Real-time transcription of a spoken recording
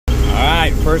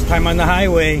right, first time on the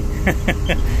highway.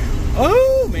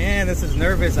 Oh man, this is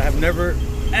nervous. I have never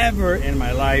ever in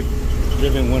my life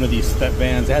driven one of these step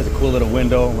vans. It has a cool little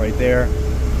window right there,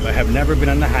 but I have never been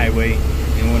on the highway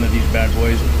in one of these bad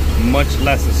boys, much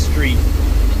less a street.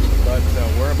 But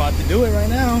we're about to do it right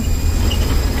now.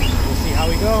 We'll see how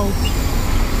it goes.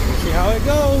 We'll see how it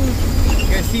goes. You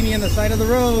guys see me on the side of the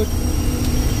road,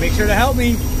 make sure to help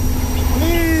me.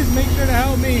 Please make sure to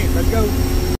help me. Let's go.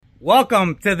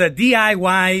 Welcome to the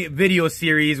DIY video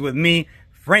series with me,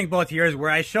 Frank VALTERRA, where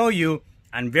I show you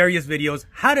on various videos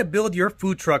how to build your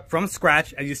food truck from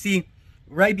scratch. As you see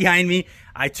right behind me,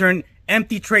 I turn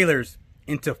empty trailers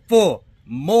into full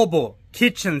mobile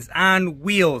kitchens on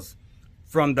wheels.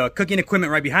 From the cooking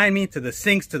equipment right behind me, to the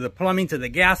sinks, to the plumbing, to the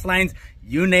gas lines,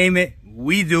 you name it,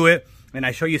 we do it. And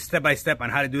I show you step by step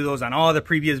on how to do those on all the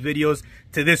previous videos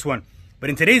to this one. But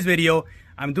in today's video,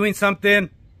 I'm doing something.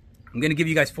 I'm going to give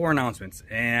you guys 4 announcements.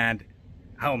 And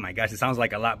oh my gosh, it sounds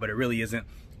like a lot, but it really isn't.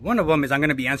 One of them is I'm going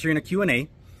to be answering a Q&A.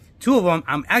 2 of them,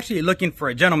 I'm actually looking for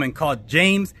a gentleman called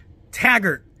James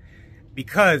Taggart,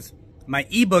 because my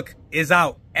ebook is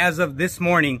out as of this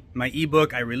morning. My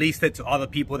ebook, I released it to all the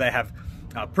people that have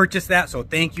purchased that. So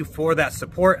thank you for that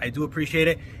support. I do appreciate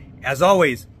it. As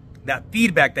always, that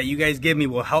feedback that you guys give me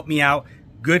will help me out.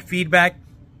 Good feedback,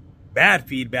 bad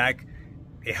feedback,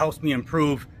 it helps me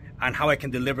improve on how I can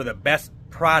deliver the best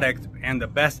product and the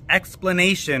best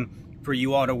explanation for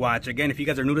you all to watch. Again, if you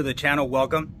guys are new to the channel,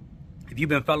 welcome. If you've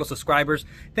been fellow subscribers,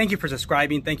 thank you for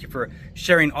subscribing. Thank you for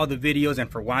sharing all the videos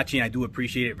and for watching. I do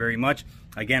appreciate it very much.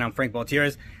 Again, I'm Frank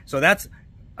VALTERRA. So that's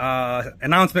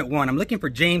announcement 1. I'm looking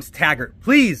for James Taggart.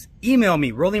 Please email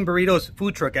me,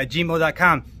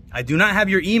 rollingburritosfoodtruck@gmail.com. I do not have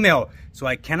your email, so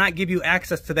I cannot give you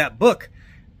access to that book.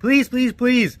 Please, please,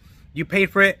 please. You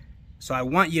paid for it, so I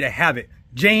want you to have it.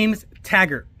 James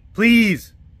Taggart,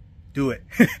 please do it.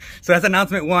 So that's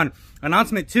announcement 1.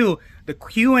 Announcement 2, the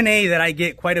Q&A that I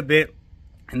get quite a bit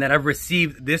and that I've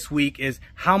received this week is,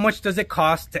 how much does it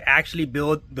cost to actually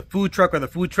build the food truck or the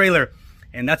food trailer?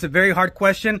 And that's a very hard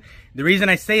question. The reason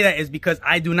I say that is because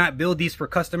I do not build these for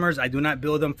customers. I do not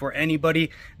build them for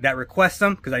anybody that requests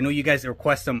them, because I know you guys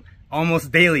request them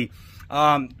almost daily.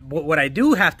 What I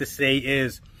do have to say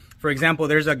is, for example,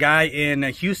 there's a guy in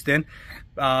Houston,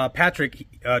 Patrick,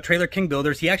 Trailer King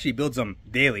Builders. He actually builds them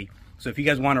daily. So if you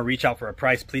guys want to reach out for a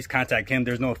price, please contact him.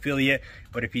 There's no affiliate,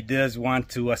 but if he does want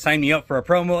to sign me up for a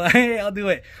promo, hey, I'll do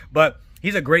it. But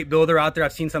he's a great builder out there.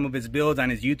 I've seen some of his builds on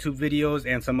his YouTube videos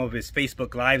and some of his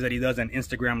Facebook lives that he does and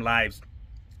Instagram lives.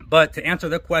 But to answer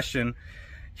the question,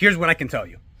 here's what I can tell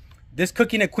you. This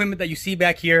cooking equipment that you see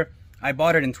back here, I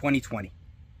bought it in 2020.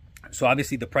 So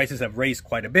obviously the prices have raised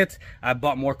quite a bit. I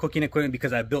bought more cooking equipment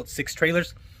because I built 6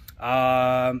 trailers.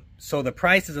 So the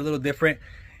price is a little different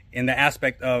in the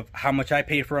aspect of how much I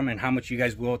paid for them and how much you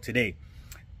guys will today.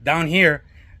 Down here,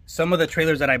 some of the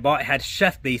trailers that I bought had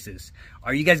chef bases.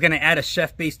 Are you guys going to add a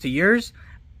chef base to yours?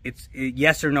 It's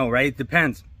yes or no, right? It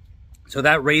depends. So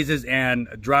that raises and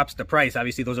drops the price.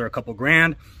 Obviously, those are a couple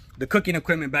grand. The cooking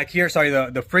equipment back here, sorry,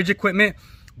 the fridge equipment,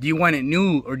 do you want it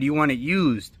new or do you want it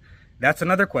used? That's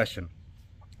another question.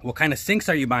 What kind of sinks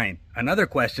are you buying? Another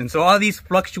question. So all these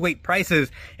fluctuate prices,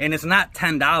 and it's not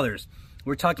 $10.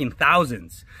 We're talking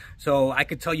thousands. So I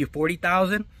could tell you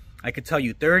 40,000. I could tell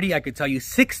you 30. I could tell you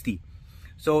 60.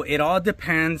 So it all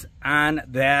depends on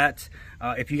that.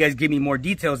 If you guys give me more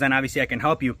details, then obviously I can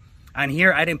help you. On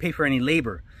here, I didn't pay for any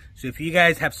labor. So if you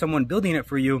guys have someone building it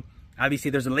for you, obviously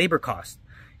there's a labor cost.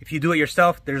 If you do it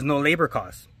yourself, there's no labor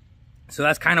cost. So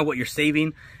that's kind of what you're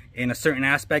saving in a certain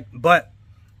aspect. But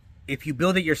if you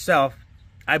build it yourself,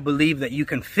 I believe that you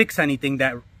can fix anything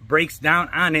that breaks down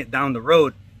on it down the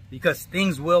road, because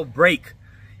things will break.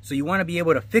 So you want to be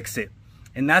able to fix it.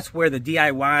 And that's where the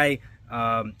DIY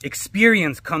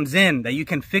experience comes in, that you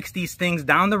can fix these things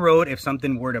down the road if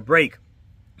something were to break.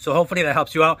 So hopefully that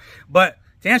helps you out. But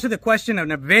to answer the question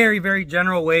in a very, very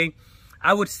general way,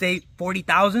 I would say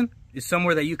 40,000 is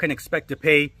somewhere that you can expect to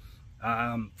pay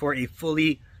for a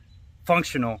fully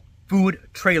functional food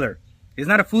trailer. It's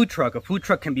not a food truck. A food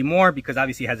truck can be more because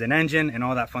obviously it has an engine and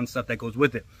all that fun stuff that goes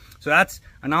with it. So that's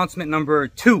announcement number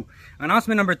 2.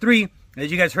 Announcement number 3, as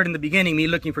you guys heard in the beginning, me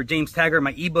looking for James Taggart,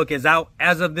 my ebook is out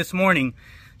as of this morning.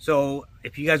 So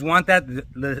if you guys want that,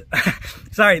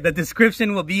 the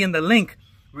description will be in the link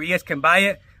where you guys can buy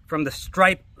it from the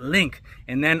Stripe link.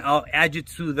 And then I'll add you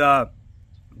to the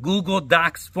Google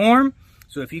Docs form.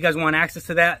 So if you guys want access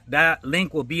to that, that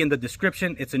link will be in the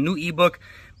description. It's a new ebook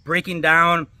breaking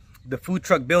down the food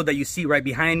truck build that you see right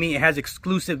behind me. It has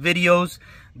exclusive videos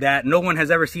that no one has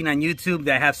ever seen on YouTube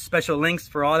that have special links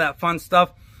for all that fun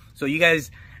stuff. So you guys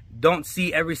don't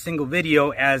see every single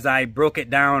video as I broke it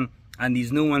down on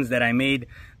these new ones that I made.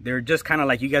 They're just kind of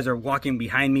like you guys are walking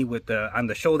behind me with the on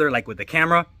the shoulder, like with the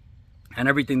camera, and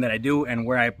everything that I do and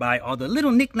where I buy all the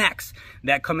little knickknacks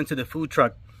that come into the food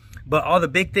truck. But all the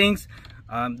big things,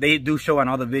 they do show on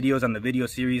all the videos on the video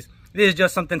series. This is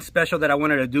just something special that I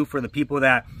wanted to do for the people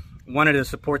that wanted to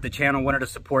support the channel, wanted to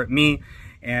support me,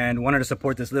 and wanted to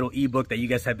support this little ebook that you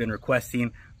guys have been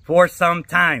requesting for some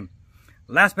time.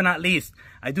 Last but not least,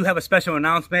 I do have a special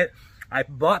announcement. I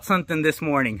bought something this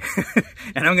morning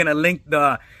and I'm gonna link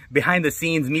the behind the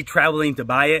scenes, me traveling to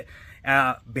buy it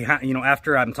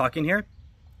after I'm talking here.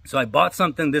 So I bought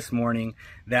something this morning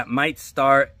that might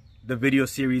start the video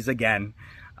series again.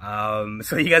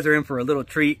 So you guys are in for a little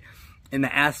treat in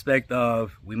the aspect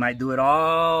of we might do it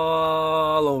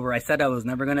all over. I said I was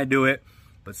never gonna do it,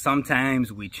 but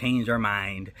sometimes we change our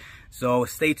mind. So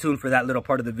stay tuned for that little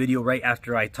part of the video right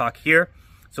after I talk here.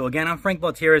 So again, I'm Frank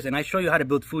VALTERRA, and I show you how to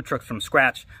build food trucks from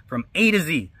scratch, from A to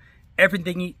Z.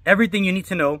 Everything you need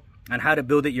to know on how to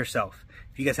build it yourself.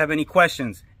 If you guys have any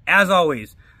questions, as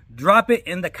always, drop it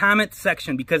in the comment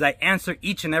section because I answer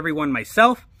each and every one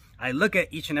myself. I look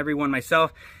at each and every one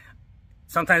myself.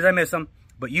 Sometimes I miss them,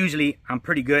 but usually I'm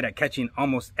pretty good at catching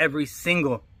almost every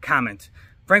single comment.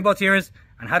 Frank VALTERRA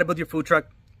on how to build your food truck.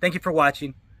 Thank you for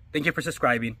watching. Thank you for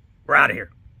subscribing. We're out of here.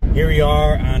 Here we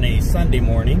are on a Sunday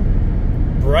morning,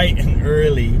 bright and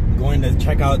early, going to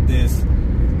check out this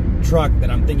truck that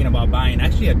I'm thinking about buying.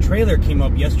 Actually, a trailer came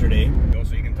up yesterday,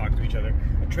 so you can talk to each other.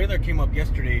 A trailer came up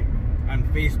yesterday on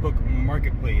Facebook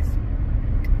Marketplace.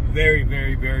 Very,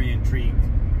 very, very intrigued.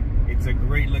 It's a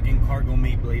great looking cargo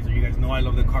mate blazer. You guys know I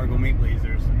love the cargo mate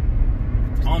blazers.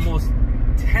 It's almost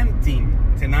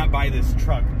tempting to not buy this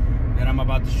truck that I'm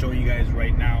about to show you guys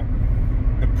right now.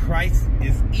 The price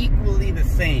is equally the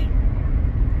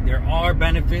same. There are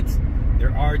benefits,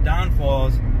 there are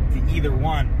downfalls to either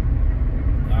one.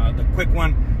 The quick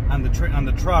one on the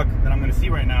truck that I'm going to see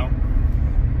right now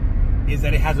is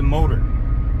that it has a motor.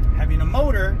 Having a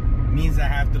motor means I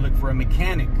have to look for a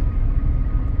mechanic.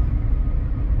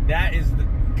 That is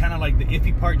kind of like the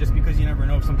iffy part, just because you never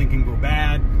know if something can go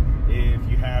bad, if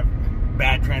you have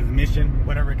bad transmission,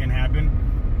 whatever can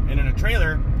happen. And in a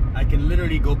trailer, I can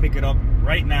literally go pick it up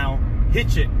right now,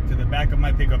 hitch it to the back of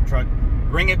my pickup truck,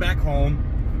 bring it back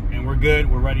home, and we're good.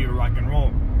 We're ready to rock and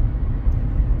roll.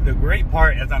 The great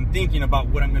part, as I'm thinking about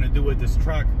what I'm going to do with this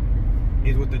truck,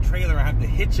 is with the trailer, I have to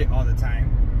hitch it all the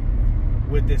time.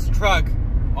 With this truck,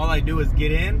 all I do is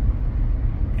get in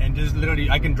and just literally,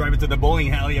 I can drive it to the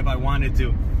bowling alley if I wanted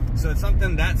to. So it's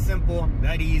something that simple,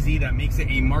 that easy, that makes it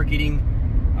a marketing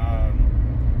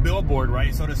billboard,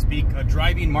 right, so to speak, a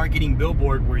driving marketing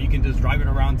billboard where you can just drive it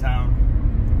around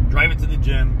town, drive it to the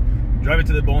gym, drive it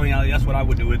to the bowling alley. That's what I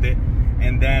would do with it,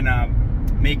 and then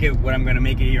make it what I'm going to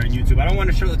make it here on YouTube. I don't want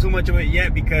to show too much of it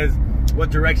yet because what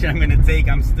direction I'm going to take,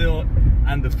 I'm still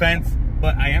on the fence,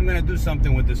 but I am going to do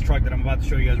something with this truck that I'm about to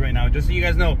show you guys right now. Just so you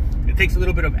guys know, it takes a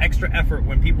little bit of extra effort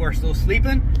when people are still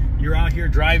sleeping. You're out here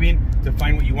driving to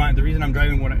find what you want. The reason I'm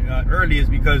driving early is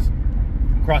because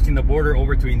I'm crossing the border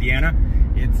over to Indiana.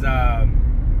 It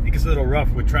gets a little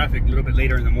rough with traffic a little bit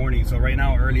later in the morning. So right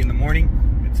now, early in the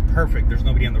morning, it's perfect. There's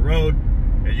nobody on the road,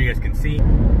 as you guys can see.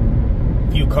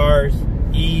 Few cars,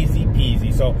 easy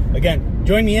peasy. So again,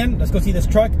 join me in. Let's go see this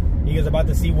truck. You guys are about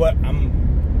to see what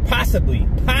I'm possibly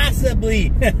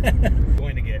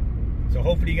going to get. So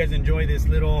hopefully you guys enjoy this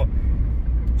little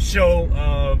show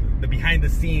of the behind the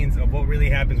scenes of what really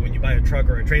happens when you buy a truck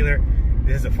or a trailer.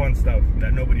 This is the fun stuff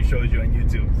that nobody shows you on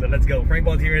YouTube. So let's go. Frank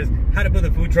VALTERRA, how to build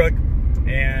a food truck,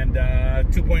 and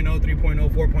 2.0, 3.0,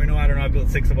 4.0. I don't know, I built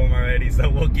 6 of them already, so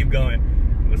we'll keep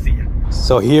going. We'll see you.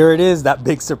 So here it is, that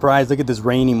big surprise. Look at this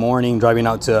rainy morning driving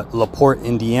out to LaPorte,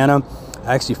 Indiana.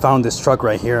 I actually found this truck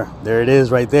right here. There it is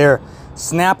right there.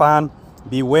 Snap on,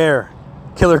 beware.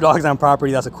 Killer dogs on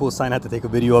property. That's a cool sign. I had to take a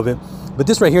video of it. But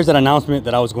this right here is an announcement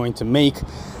that I was going to make.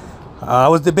 I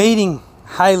was debating,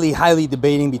 highly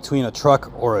debating between a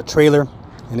truck or a trailer.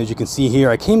 And as you can see here,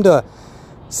 I came to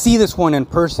see this one in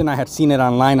person. I had seen it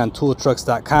online on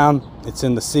tooltrucks.com. It's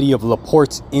in the city of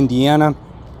LaPorte, Indiana.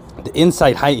 The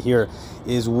inside height here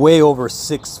is way over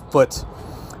 6 foot.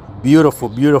 Beautiful,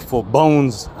 beautiful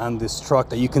bones on this truck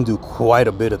that you can do quite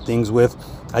a bit of things with.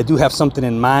 I do have something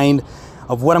in mind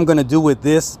of what I'm going to do with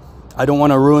this. I don't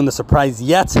want to ruin the surprise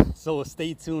yet, so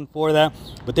stay tuned for that.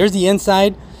 But there's the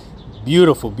inside.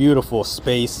 Beautiful, beautiful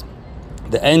space.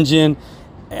 The engine.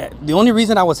 The only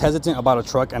reason I was hesitant about a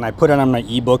truck, and I put it on my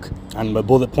ebook on my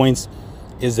bullet points,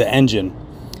 is the engine.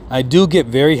 I do get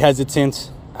very hesitant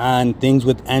on things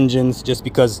with engines just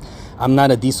because I'm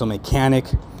not a diesel mechanic.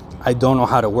 I don't know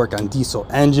how to work on diesel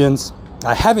engines.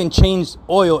 I haven't changed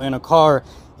oil in a car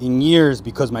in years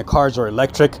because my cars are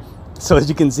electric. So as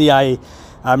you can see,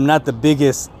 I'm not the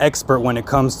biggest expert when it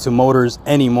comes to motors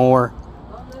anymore,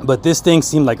 but this thing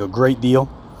seemed like a great deal.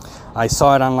 I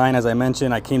saw it online, as I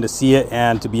mentioned. I came to see it,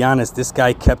 and to be honest, this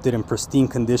guy kept it in pristine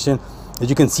condition. As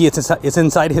you can see, it's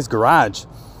inside his garage,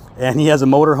 and he has a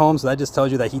motor home, so that just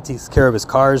tells you that he takes care of his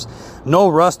cars. No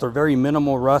rust, or very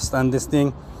minimal rust on this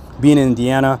thing. Being in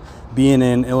Indiana, being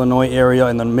in Illinois area,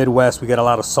 in the Midwest, we get a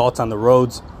lot of salt on the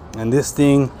roads, and this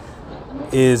thing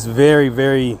is very,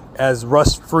 very as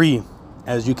rust free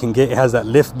as you can get. It has that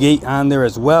lift gate on there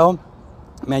as well.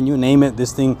 Man, you name it,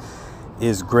 this thing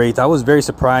is great. I was very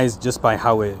surprised just by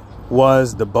how it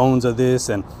was, the bones of this,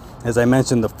 and as I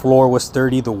mentioned, the floor was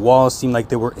sturdy. The walls seemed like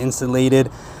they were insulated.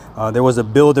 There was a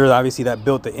builder, obviously, that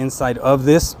built the inside of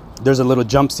this. There's a little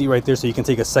jump seat right there, so you can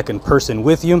take a second person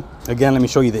with you. Again, let me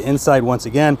show you the inside once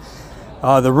again.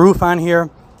 The roof on here,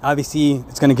 obviously,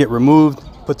 it's going to get removed.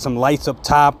 Put some lights up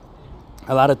top.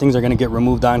 A lot of things are going to get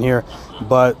removed on here,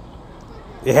 but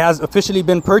it has officially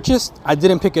been purchased. I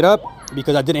didn't pick it up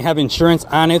because I didn't have insurance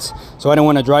on it, so I don't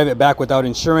want to drive it back without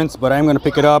insurance, but I'm going to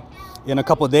pick it up in a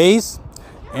couple days,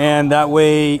 and that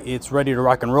way it's ready to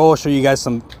rock and roll. Show you guys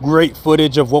some great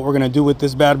footage of what we're going to do with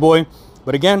this bad boy.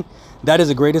 But again, that is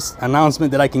the greatest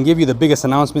announcement that I can give you, the biggest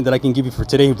announcement that I can give you for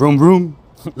today. Vroom vroom.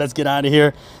 Let's get out of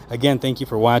here. Again, thank you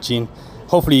for watching.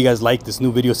 Hopefully you guys like this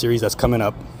new video series that's coming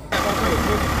up.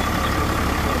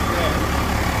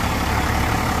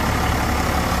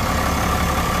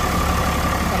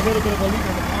 A little bit of a leak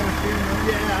on the power steering.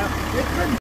 Yeah, it's pretty